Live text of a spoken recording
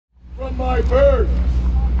From my birth,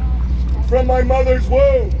 from my mother's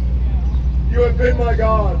womb, you have been my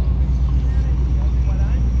God.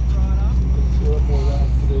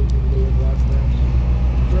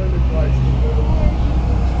 Turn to Christ.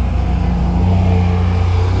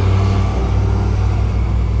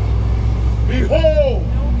 Behold,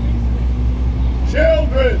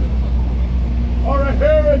 children are a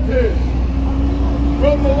heritage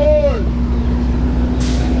from the Lord.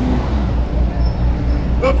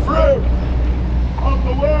 The fruit of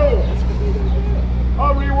the womb,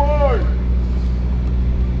 a reward.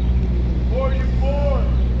 For you born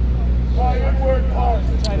by inward parts.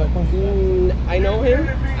 I know him.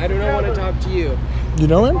 I do not want to talk to you. You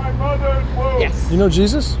know him? Yes. You know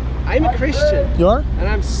Jesus? I'm a Christian. You are? And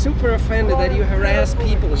I'm super offended that you harass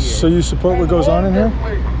people here. So you support what goes on in here?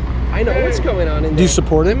 I know what's going on in there. Do you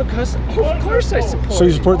support it? Of course I support it. So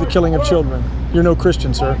you support the killing of children? You're no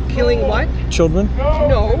Christian, sir. Killing what? Children?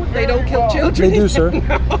 No, they don't kill children. They do, sir.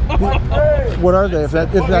 What are they? If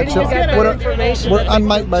not children? I'm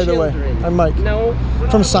Mike, by the way. I'm Mike. No.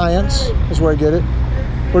 From science is where I get it.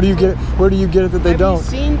 Where do you get it? Where do you get it that they don't?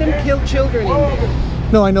 Have you seen them kill children in there?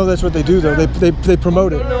 No, I know that's what they do, though. They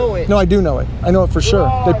promote it. You don't know it. No, I do know it. I know it for sure.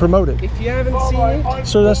 They promote it. If you haven't seen it,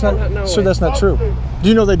 Sir, that's not true. Do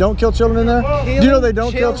you know they don't kill children in there? Do you know they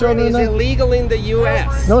don't kill children in there? It's illegal in the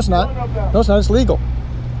U.S. No, it's not. No, it's not. It's legal.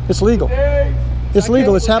 It's legal. It's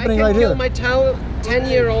legal. It's happening right here. I can kill my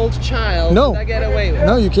 10-year-old child. No. I get away with it.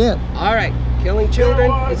 No, you can't. All right. Killing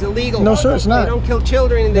children is illegal. No, sir, it's not. They don't kill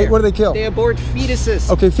children in there. What do they kill? They abort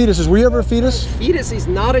fetuses. Okay, fetuses. Were you ever a fetus? Fetus is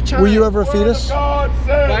not a child. Were you ever a fetus?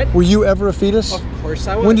 What? Were you ever a fetus? Of course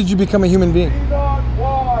I was. When did you become a human being?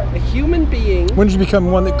 A human being? When did you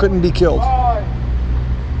become one that couldn't be killed?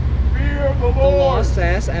 The law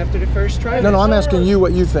says after the first trimester. No, I'm asking you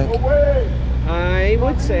what you think. I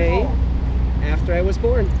would say after I was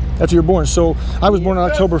born. After you're born. So I was born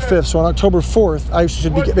on October 5th. So on October 4th, I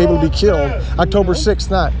should be able to be killed. October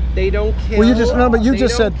 6th, not. They don't kill. Well, you just but you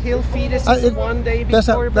just said kill fetuses one day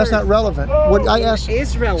before birth. That's not relevant. What I asked. It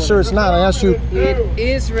is relevant. Sir, it's not. I asked you. It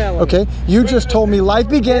is relevant. Okay. You just told me life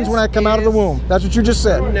begins when I come out of the womb. That's what you just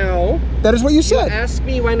said. No. That is what you said. You asked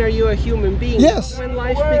me when are you a human being? Yes. When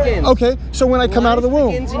life begins. Okay. So when I come out of the womb.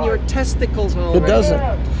 Life begins in your testicles already. It doesn't.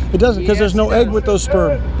 It doesn't because there's no egg with those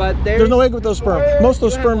sperm. But there's no egg with those sperm. Most of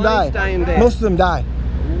those sperm die. Most of them die.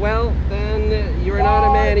 Well, then you're not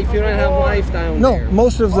a man if you don't have life down there. No,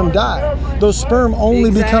 most of them die. Those sperm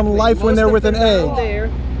only become life when they're with an egg.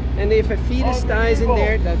 And if a fetus dies in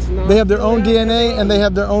there, that's not. They have their own DNA and they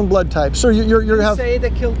have their own blood type. So you say they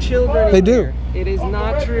kill children. They do. There. It is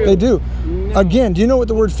not true. They do. No. Again, do you know what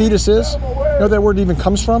the word fetus is? You know where that word even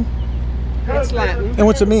comes from? It's Latin. And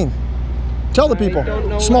what's it mean? Tell the people.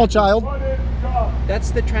 Small child.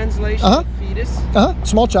 That's the translation of fetus.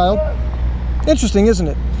 Small child. Interesting, isn't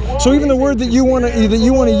it? So even the word that you want to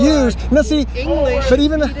use, now see, English, but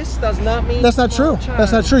even fetus does not mean that's not true.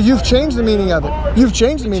 That's not true. You've changed the meaning of it. You've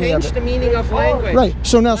changed the meaning of it. Changed the meaning of language. Right.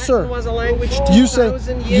 So now, sir, was a language you said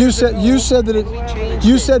that it.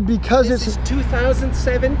 You said because this it's is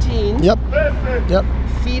 2017. Yep. Yep.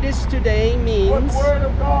 Fetus today means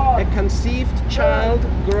a conceived child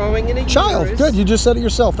growing in a child. uterus. Good. You just said it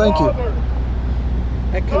yourself. Thank you.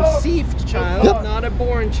 A conceived child, Yep. not a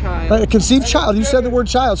born child. Right, a conceived child. You said the word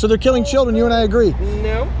child, so they're killing children. You and I agree.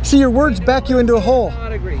 No. See, your words back you into a hole.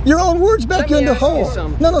 Not agree. Your own words back you into a hole.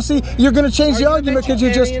 No. See, you're going to change the argument because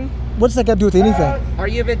you just. What's that got to do with anything? Are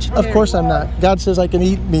you a vegetarian? Of course I'm not. God says I can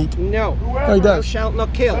eat meat. No. No, He does. Thou shalt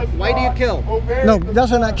not kill. Why do you kill? No, thou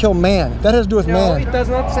shalt not kill man. That has to do with No, man. it does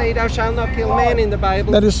not say thou shalt not kill man in the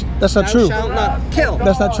Bible. That's not true. Thou shalt not kill.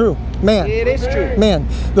 That's not true. Man. It is true. Man.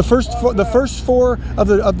 The first four of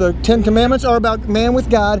the 10 Commandments are about man with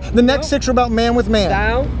God. The next 6 are about man with man.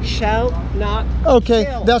 Thou shalt not Okay.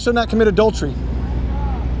 kill. Thou shalt not commit adultery.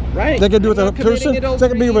 Right. That could do with a person. Is that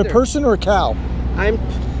could be with a person or a cow? I'm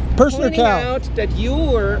person or pointing cow? out that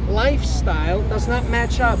your lifestyle does not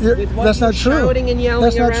match up with what that's you're not true. shouting and yelling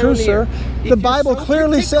That's not around true, here. sir. If The Bible you're so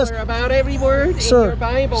clearly says about every word in your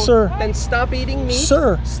Bible, then stop eating meat.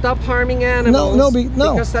 Sir. Stop harming animals. No.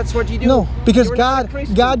 Because that's what you do. No, because You're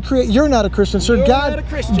God created. You're not a Christian, sir. You're not a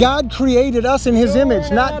Christian. God created us in His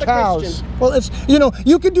image, not cows. Christian. Well, it's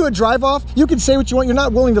you could do a drive off. You could say what you want. You're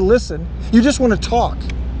not willing to listen. You just want to talk.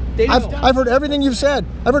 I've heard everything you've said.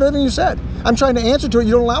 I've heard everything you said. I'm trying to answer to it.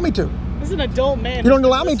 You don't allow me to. As an adult man, you don't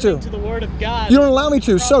allow me to. The word of God. You don't allow me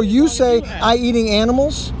to. So you say eating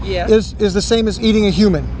animals is the same as eating a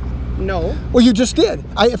human. No. Well, you just did.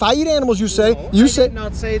 If I eat animals, you say I did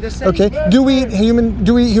not say the same. Okay. Do we eat human beings?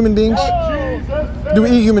 Do we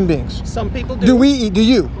eat human beings? Some people do. Do we eat? Do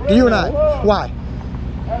you? Do you and I? Why?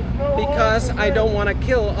 Because I don't want to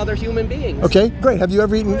kill other human beings. Okay, great. Have you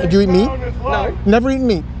ever eaten? Do you eat meat? No. Never eaten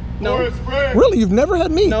meat. No. Really, you've never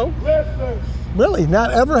had meat? No. Really,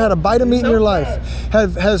 not ever had a bite of meat in your life.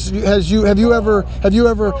 Have you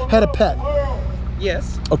ever had a pet?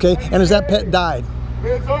 Yes. Okay, and has that pet died?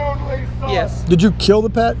 Yes. Did you kill the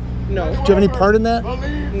pet? No. Do you have any part in that?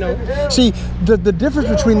 No. See, the difference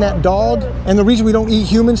between that dog and the reason we don't eat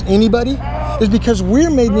humans, anybody, is because we're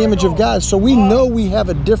made in the image of God, so we know we have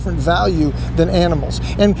a different value than animals.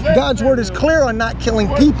 And God's word is clear on not killing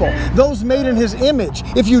people, those made in his image.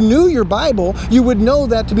 If you knew your Bible, you would know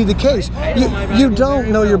that to be the case. You don't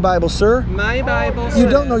know your Bible, sir. My Bible says, You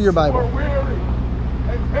don't know your Bible.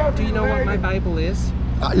 Do you know what my Bible is?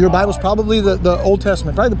 Your Bible's probably the Old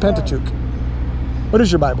Testament, right? The Pentateuch. What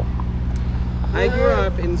is your Bible? I grew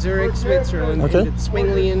up in Zurich, Switzerland, Okay. in the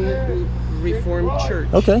Zwinglian Reformed Church.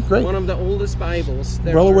 Okay, great. One of the oldest Bibles.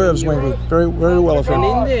 There Well are aware of in Europe. Zwingli. Very well And affirmed.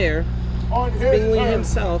 in there, Zwingli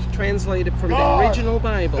himself translated from the original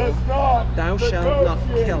Bible, "Thou shalt not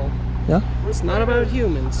kill." Yeah? It's not about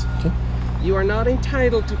humans. Okay. You are not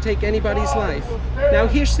entitled to take anybody's life. Now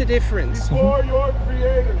here's the difference.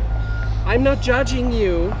 I'm not judging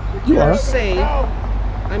you. You per are. se.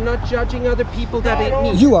 I'm not judging other people that eat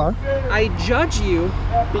meat. You are. I judge you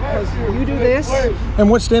because you do this. And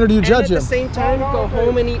what standard do you judge And at him? the same time, go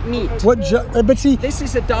home and eat meat. But see, This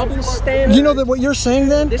is a double standard. you know that what you're saying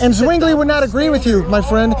then? This And is a Zwingli would not double agree with you, my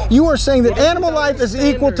friend. You are saying that It is a animal double life is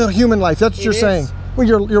equal to standard. human life. That's what you're It saying. is. Well,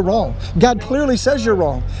 you're wrong. God clearly says you're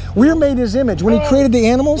wrong. We're made in his image. When he created the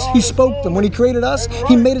animals, he spoke them. When he created us,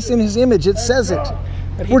 he made us in his image. It says it.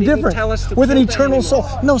 But he We're didn't different. tell us to With an kill the eternal soul.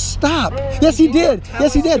 animals. No, stop. Yes, he did. Tell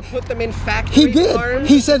Yes, he us did. to put them in factory He did. farms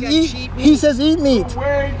He to says get eat. cheap He meat. says eat meat.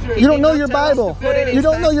 He You don't did know not your tell us to Bible. put it in You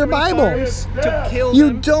don't know your factory Bible. farms to kill You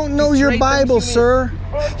them, don't know to your trade them Bible, to meat. sir.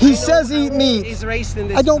 He says eat Who meat. is raised in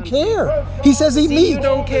this I don't country? care. He says eat See, meat. you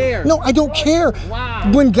don't care. No, I don't care. Wow.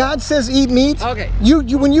 When God says eat meat, Okay. you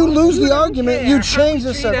when you lose You the don't argument, care you how change we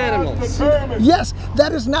the treat subject. animals. Yes,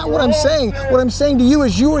 that is not what I'm saying. What I'm saying to you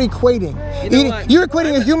is you are equating. You know what? You're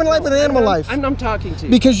equating a human life with an animal life I'm talking to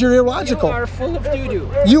you. because you're You illogical. are full of doo-doo.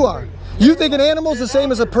 You are. You think an animal is the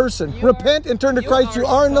same as a person. Repent and turn to Christ. You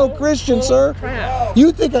are no Christian, sir. Crap.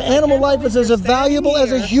 You think an animal life is as valuable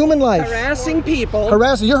as a human life. Harassing people.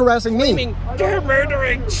 You're harassing me. Claiming they're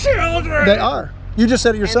murdering children. They are. You just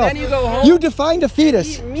said it yourself. then you go home You defined a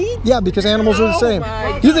fetus. eat meat? Yeah, because animals are the Oh same.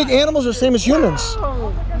 my You think animals are the same as humans.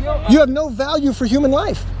 You have no value for human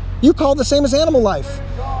life. You call it the same as animal life.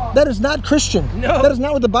 That is not Christian. No. That is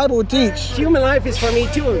not what the Bible would teach. Human life is for me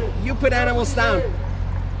too. You put animals down.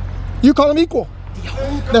 You call them equal. The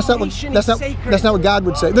whole That's not what creation that's is not sacred. that's not what God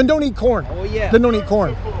would say. Then don't eat corn. Oh, yeah. Then don't eat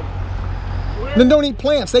corn. Then don't eat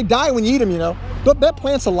plants. They die when you eat them, you know. But that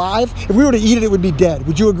plant's alive. If we were to eat it, it would be dead.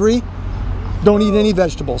 Would you agree? Don't eat any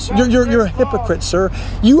vegetables. You're a hypocrite, sir.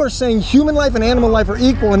 You are saying human life and animal life are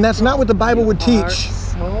equal, and that's not what the Bible would teach.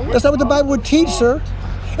 That's not what the Bible would teach, sir.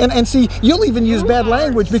 And see, you'll even use bad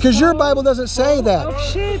language because your Bible doesn't say that. Oh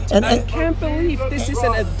shit! And- I can't believe this is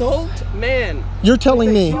an adult man. You're telling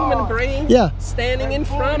with a me, human brain. Yeah. Standing in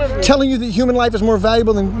front of me. telling you that human life is more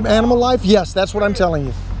valuable than animal life? Yes, that's what I'm telling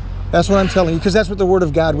you. That's what I'm telling you, because that's what the Word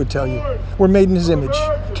of God would tell you. We're made in His image.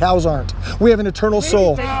 Cows aren't. We have an eternal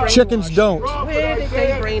soul. Chickens don't. Where did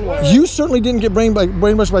they brainwash? You certainly didn't get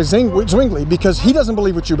brainwashed by Zwingli because he doesn't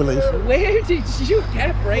believe what you believe. Where did you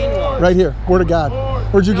get brainwashed? Right here, Word of God.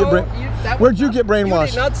 Where'd you get No, Where'd you get brainwashed?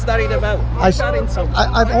 You did not study the Bible. I got in some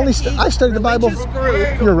I've only I studied the Bible. religious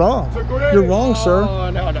group. You're wrong. You're wrong, sir. Oh,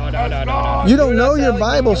 no. You don't You're know not your telling me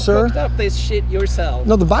Bible, you sir. cooked up this shit yourself.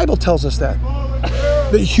 No, the Bible tells us that.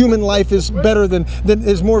 That human life is better than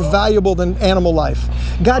is more valuable than animal life.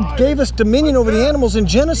 God gave us dominion over the animals in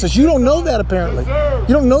Genesis. You don't know that apparently.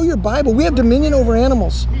 You don't know your Bible. We have dominion over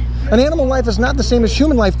animals. An animal life is not the same as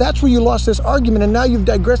human life. That's where you lost this argument, and now you've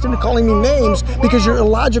digressed into calling me names because you're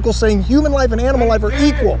illogical, saying human life and animal life are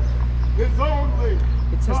equal.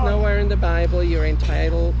 It says nowhere in the Bible you're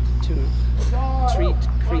entitled to treat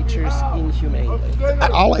creatures inhumanely.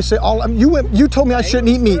 You told me I shouldn't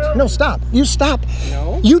eat meat. No, stop. You stop.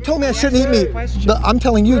 No. You told me I shouldn't eat meat. I'm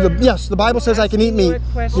telling you, yes, the Bible says I can eat meat.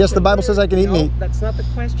 Yes, the Bible says I can eat meat. That's not the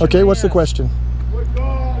question. Okay, I what's the asked. question?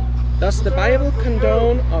 Does the Bible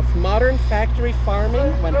condone of modern factory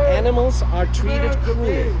farming when animals are treated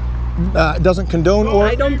cruelly? It doesn't condone or.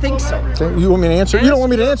 I don't think so. Okay, you want me to answer? You don't want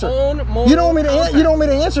me to answer. Ask your own You don't want me to. moral You don't want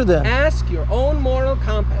me to answer then. Ask your own moral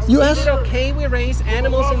compass. You Is ask- it okay we raise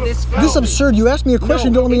animals in this country? This is absurd. You asked me a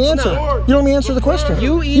question. No, you don't let me it's answer. not. You don't let me answer the question.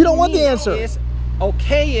 You don't want the meat answer. is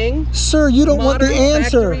okaying Sir, you don't want the modern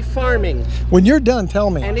answer. factory farming. When you're done, tell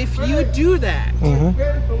me. And if you do that,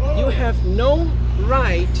 you have no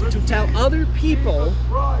right to tell other people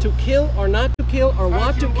to kill or not to kill or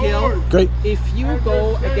what to kill. Great. If you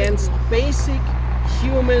go against basic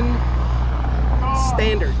human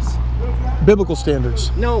standards. Biblical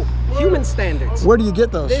standards. No, human standards. Where do you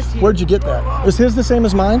get those? This here. Where'd you get that? Is his the same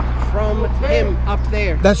as mine? From him up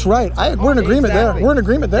there. That's right. We're in agreement Exactly. there. We're in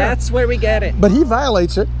agreement there. That's where we get it. But he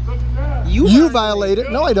violates it. You violate it.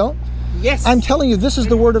 No, I don't. Yes. I'm telling you, this is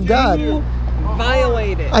the word of God. You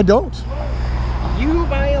violate it. I don't. You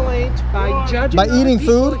violate by judging By other eating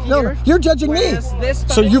people food? No, here, you're judging me. whereas this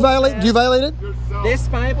So you Bible violate? Do you violate it? This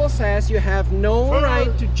Bible says you have no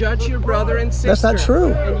right to judge your brother and sister. That's not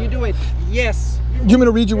true. And you do it. Yes. Do you want me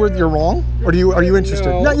to read you where you're wrong? Or are you interested?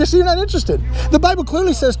 No. No, you see, you're not interested. The Bible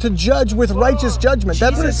clearly says to judge with righteous judgment.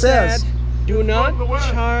 That's what it Jesus says. said, do not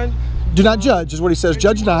charge. Do not judge is what he says.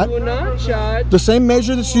 Judge not. Do not judge. The same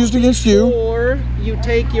measure that's used against you. Or you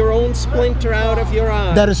take your own splinter out of your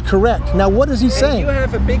eye. That is correct. Now, what is he And saying? you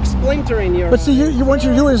have a big splinter in your But see, eye. what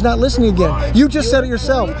you're doing is not listening again. You just said it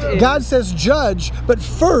yourself. God says judge, but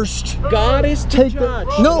first, God is to take the-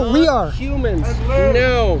 judge. No, we not are. humans.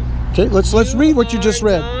 No. okay, let's read what you just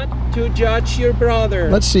read. Not to judge your brother.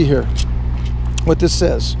 Let's see here what this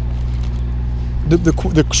says.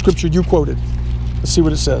 The scripture you quoted. Let's see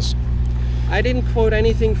what it says. I didn't quote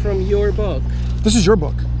anything from your book. This is your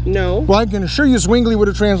book. No. Well, I can assure you Zwingli would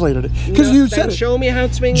have translated it. Because No, you then said it. show me how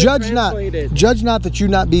it's being Judge not. translated. Judge not that you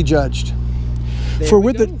not be judged. There For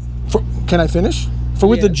we with go. can I finish? For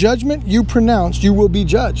with the Yes. judgment you pronounce, you will be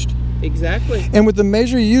judged. Exactly. And with the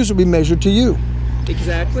measure you use will be measured to you.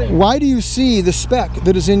 Exactly. Why do you see the speck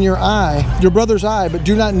that is in your eye, your brother's eye, but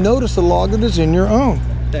do not notice the log that is in your own?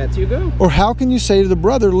 That you go. Or how can you say to the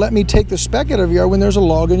brother, let me take the speck out of your eye when there's a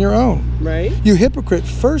log in your own? Right. You hypocrite,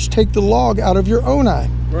 first take the log out of your own eye,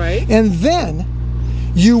 Right. and then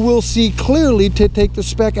you will see clearly to take the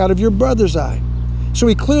speck out of your brother's eye. So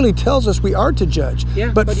he clearly tells us we are to judge.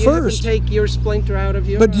 Yeah. But you first, haven't take your splinter out of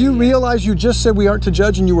your. but do you eye. realize you just said we aren't to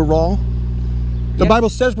judge and you were wrong? The Yes. Bible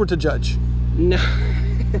says we're to judge. No.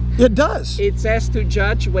 It does. It says to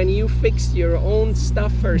judge when you fix your own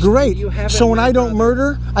stuff first. Great. You haven't, So when my I don't brother.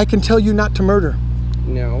 murder, I can tell you not to murder.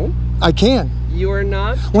 No. I can. You're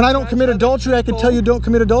not. When I don't judge commit other adultery, I can people. tell you don't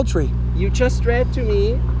commit adultery. You just read to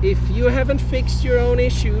me, if you haven't fixed your own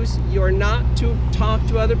issues, you're not to talk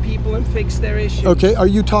to other people and fix their issues. Okay, are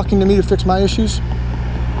you talking to me to fix my issues?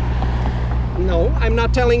 No, I'm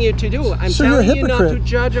not telling you to do. I'm So you're a telling you not to hypocrite.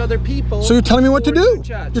 judge other people. So you're telling me what to before do. you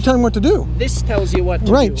judge. You're telling me what to do. This tells you what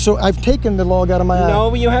to Right, do. so I've taken the log out of my eye.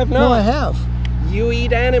 No, you have not. No, I have. You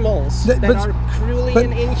eat animals that but- are cruelly but-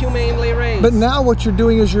 and inhumanely raised. But now what you're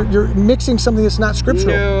doing is you're mixing something that's not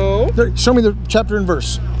scriptural. No, Show me the chapter and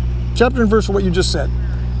verse. Chapter and verse of what you just said.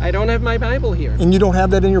 I don't have my Bible here. And you don't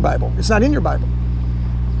have that in your Bible. It's not in your Bible.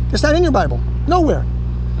 It's not in your Bible. Nowhere.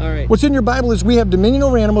 All right. What's in your Bible is we have dominion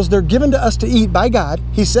over animals. They're given to us to eat by God.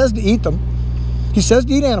 He says to eat them. He says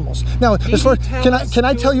to eat animals. Now, as far can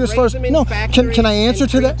I tell you as far as no, can I answer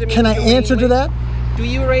to that? Can I answer to that? Do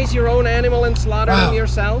you raise your own animal and slaughter them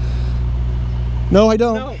yourself? No, I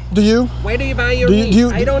don't. No. Do you? Where do you buy your Do you- meat? do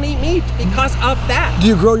you- I don't eat meat because of that. Do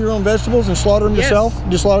you grow your own vegetables and slaughter them Yes. yourself?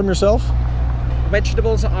 Do you slaughter them yourself?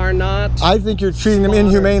 Vegetables are not. I think you're treating them slaughtered.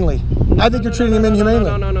 inhumanely. I think you're treating them inhumanely.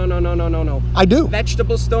 No. I do.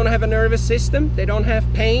 Vegetables don't have a nervous system. They don't have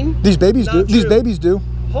pain. These babies do. Not These true. babies do.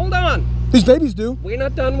 Hold on. These babies do. We're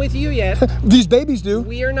not done with you yet. These babies do.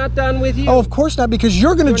 We are not done with you. Oh, of course not, because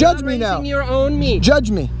you're going to You're judge not me now. raising your own meat.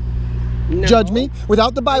 Judge me. No. Judge me.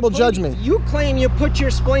 Without the Bible, judge me. You claim you put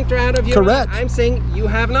your splinter out of your Correct. eye. I'm saying you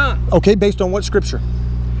have not. Okay, based on what scripture?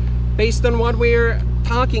 Based on what we're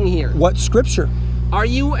talking here. What scripture? Are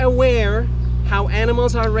you aware how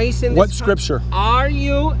animals are raised in this What country? scripture? Are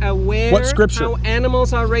you aware What scripture? how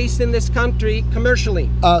animals are raised in this country commercially?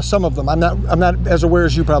 Some of them. I'm not as aware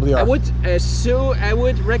as you probably are. I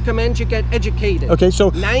would recommend you get educated. Okay,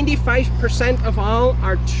 so 95% of all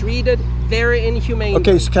are treated very inhumanely.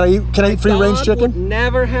 okay, so can I eat free range God chicken? would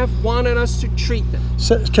never have wanted us to treat them.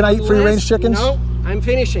 Can I eat free range chickens? No, I'm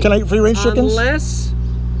finishing. Can I eat free range chickens?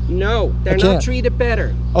 No, they're can't. not treated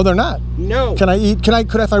better. Oh, they're not. No. Could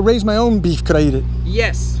if I raise my own beef, could I eat it?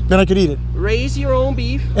 Yes. Then I could eat it. Raise your own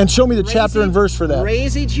beef. And show me the Raise chapter it- and verse for that.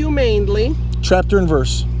 Raise it humanely. Chapter and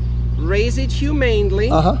verse. Raise it humanely.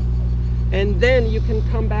 Uh-huh. And then you can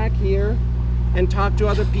come back here and talk to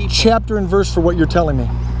other people. Chapter and verse for what you're telling me.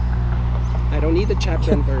 I don't need the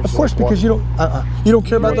chapter and verse. Of course, because you don't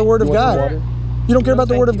care about the Word of God. You don't care about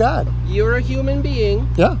the Word of God. You're a human being.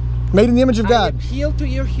 Yeah. Made in the image of I God. appeal to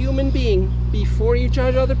your human being before you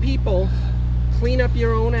judge other people. Clean up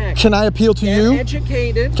your own act. Can I appeal to you? Get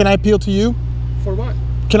educated. Can I appeal to you? For what?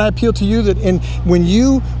 Can I appeal to you that when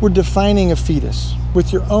you were defining a fetus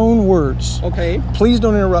with your own words, Okay. please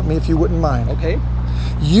don't interrupt me if you wouldn't mind. Okay.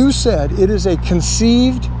 You said it is a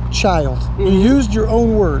conceived child. You used your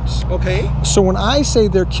own words. Okay. So when I say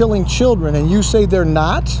they're killing children and you say they're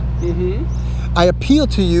not, I appeal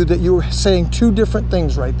to you that you were saying two different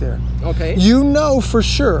things right there. Okay. You know for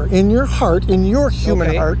sure in your heart, in your human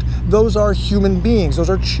Okay. heart, those are human beings. Those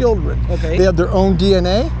are children. Okay. They have their own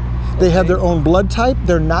DNA. They have their own blood type.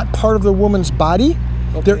 They're not part of the woman's body.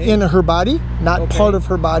 Okay. They're in her body, not Okay. part of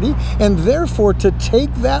her body. And therefore, to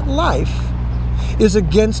take that life is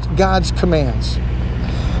against God's commands.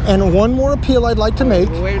 And one more appeal I'd like to make.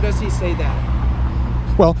 Where does he say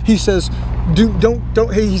that? Well, he says,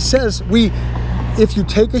 he says, if you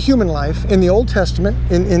take a human life in the Old Testament,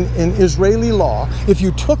 in Israeli law, if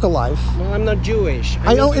you took a life. Well, I'm not Jewish.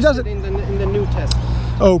 I know, it doesn't. In the New Testament.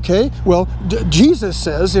 Okay, well, Jesus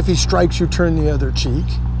says, if he strikes you, turn the other cheek.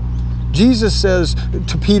 Jesus says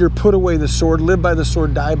to Peter, put away the sword, live by the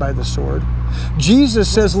sword, die by the sword. Jesus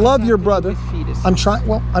says, love your brother. I'm trying,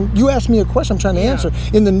 you asked me a question, I'm trying to answer.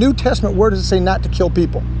 In the New Testament, where does it say not to kill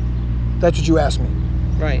people? That's what you asked me.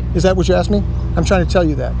 Right. Is that what you asked me? I'm trying to tell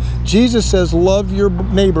you that. Jesus says, love your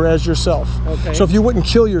neighbor as yourself. Okay. So if you wouldn't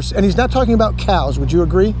kill yourself, and he's not talking about cows, would you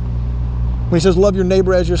agree? When he says, love your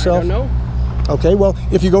neighbor as yourself? I don't know. Okay, well,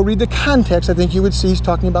 if you go read the context, I think you would see he's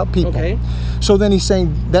talking about people. Okay. So then he's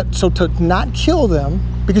saying that, so to not kill them,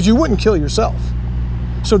 because you wouldn't kill yourself.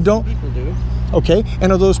 So don't. People do. Okay,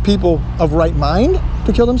 and are those people of right mind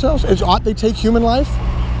to kill themselves? Ought they take human life?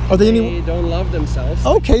 Are they They don't love themselves.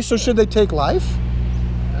 Okay, so should they take life?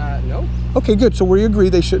 No. Okay, good. So we agree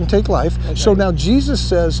they shouldn't take life. Okay. So now Jesus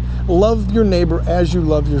says, love your neighbor as you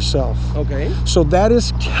love yourself. Okay. So that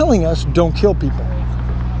is telling us don't kill people.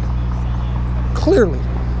 Clearly.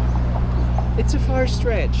 It's a far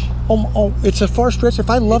stretch. Oh, it's a far stretch. If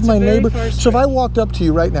I love It's my a very neighbor, far so if I stretch. walked up to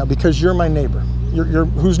you right now because you're my neighbor, you're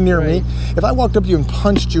who's near me. Right. If I walked up to you and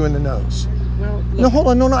punched you in the nose, Well, no, look, hold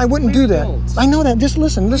on, no, I wouldn't we do that. don't. I know that. Just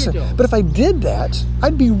listen. don't. But if I did that,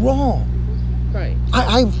 I'd be wrong. Right.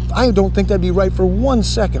 I don't think that'd be right for 1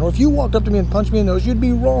 second. Or if you walked up to me and punched me in the nose, you'd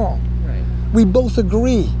be wrong. Right. We both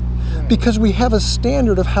agree. Because we have a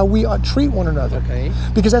standard of how we ought to treat one another. Okay.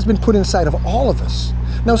 Because that's been put inside of all of us.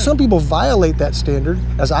 Now, some people violate that standard,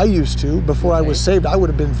 as I used to. Before I was saved, I would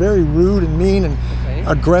have been very rude and mean and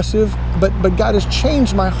aggressive. But God has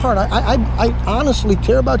changed my heart. I honestly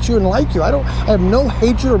care about you and like you. I have no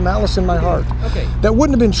hatred or malice in my heart. Okay. That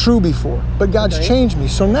wouldn't have been true before. But God's changed me.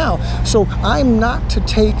 So I'm not to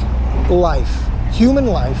take life, human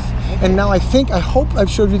life. And now I hope I've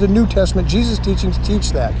showed you the New Testament. Jesus' teachings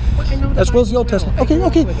teach that, as well as the Old Testament.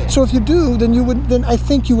 Okay. So if you do, then I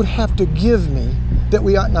think you would have to give me that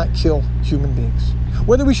we ought not kill human beings.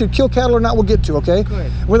 Whether we should kill cattle or not, we'll get to. Okay. Good.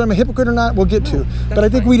 Whether I'm a hypocrite or not, we'll get to. But I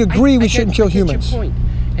think we'd agree we shouldn't kill humans. Your point.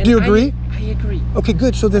 Do you agree? I agree. Okay,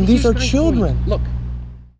 good. So then these are children. Look,